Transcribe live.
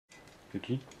C'est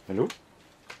qui? Allô?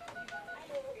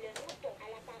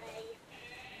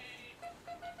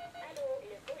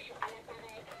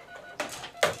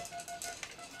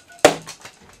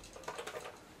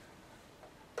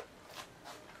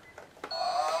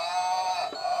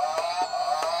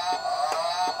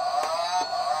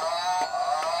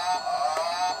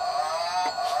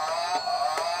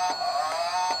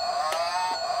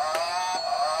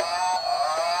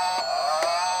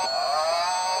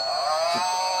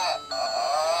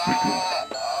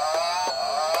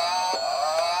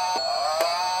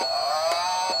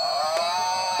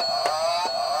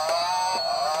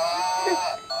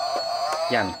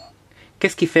 Yann,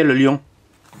 qu'est-ce qui fait le lion?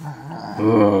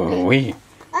 Oh oui.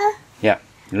 Yeah.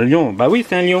 Le lion, bah oui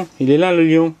c'est un lion. Il est là le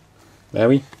lion. Bah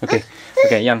oui, ok.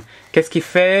 Ok Yann, qu'est-ce qui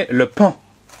fait le pan?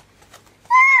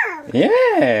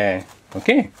 Yeah.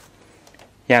 Ok.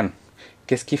 Yann,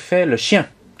 qu'est-ce qui fait le chien?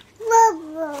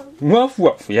 Wouf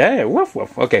wouf. Yeah, wouf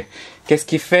wouf. Ok. Qu'est-ce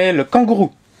qui fait le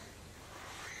kangourou?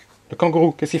 Le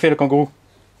kangourou, qu'est-ce qu'il fait le kangourou?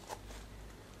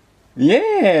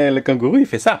 Yeah, le kangourou il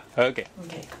fait ça. Ok.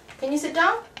 Okay. Can you sit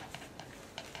down?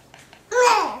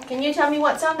 Can you tell me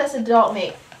what sound does a dog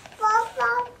make?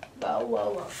 Wow, wow,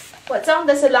 wow. What sound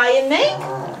does a lion make?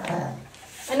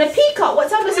 And a peacock, what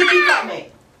sound does a peacock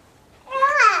make?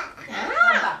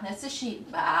 Ah, that's a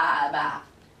sheep. Ba, ba.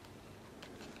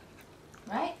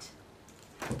 Right?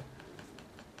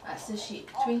 That's the sheep.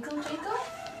 Twinkle, twinkle.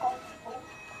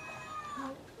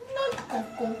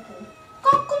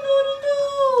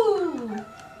 Cock-a-doodle-doo.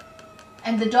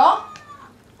 And the dog?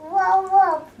 Whoa,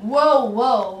 whoa. Whoa,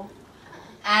 whoa.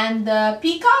 And the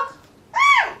peacock?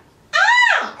 Ah!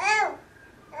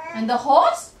 And the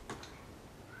horse?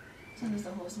 What does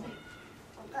the horse make?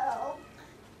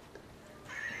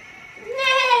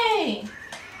 Nay!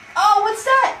 Oh, what's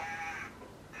that?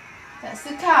 That's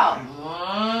the cow.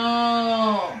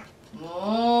 Moo.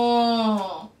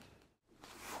 Moo.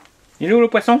 Il est où le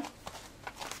poisson?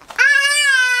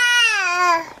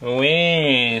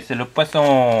 Oui, c'est le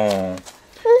poisson.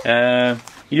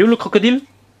 Il est où le crocodile?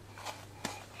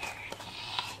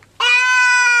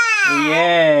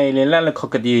 Yeah, il est là le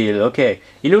crocodile. Ok.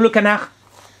 Il est où le canard?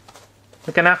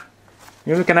 Le canard?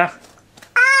 Il est où le canard?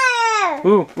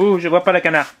 Où? Je vois pas le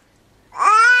canard.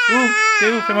 Où?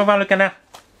 C'est où? Fais-moi voir le canard.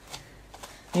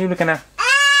 Il est où le canard?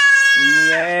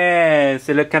 Yeah,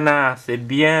 c'est le canard. C'est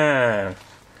bien.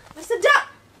 Where's the duck?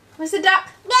 Where's the duck?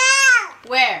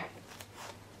 Where?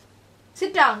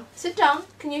 Sit down. Sit down.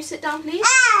 Can you sit down, please?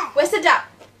 Where's the duck?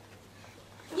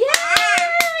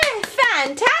 Yeah!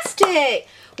 Fantastic!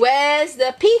 Where's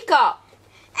the peacock?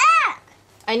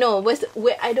 I know. Where's the,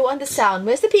 where? I don't want the sound.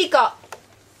 Where's the peacock?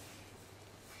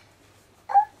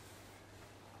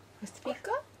 Where's the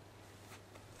peacock?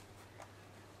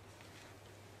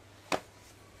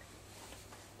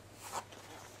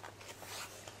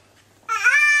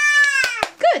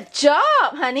 Good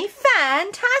job, honey.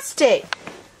 Fantastic.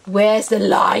 Where's the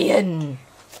lion?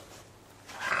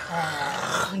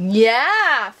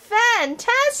 Yeah,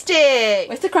 fantastic.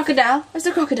 Where's the crocodile? Where's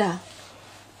the crocodile?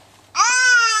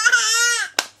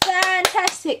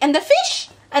 Fantastic. And the fish?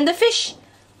 And the fish?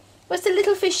 Where's the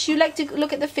little fish? You like to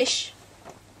look at the fish?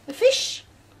 The fish?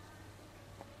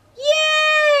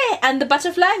 Yay! And the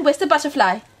butterfly? Where's the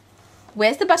butterfly?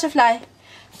 Where's the butterfly?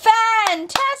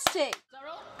 Fantastic.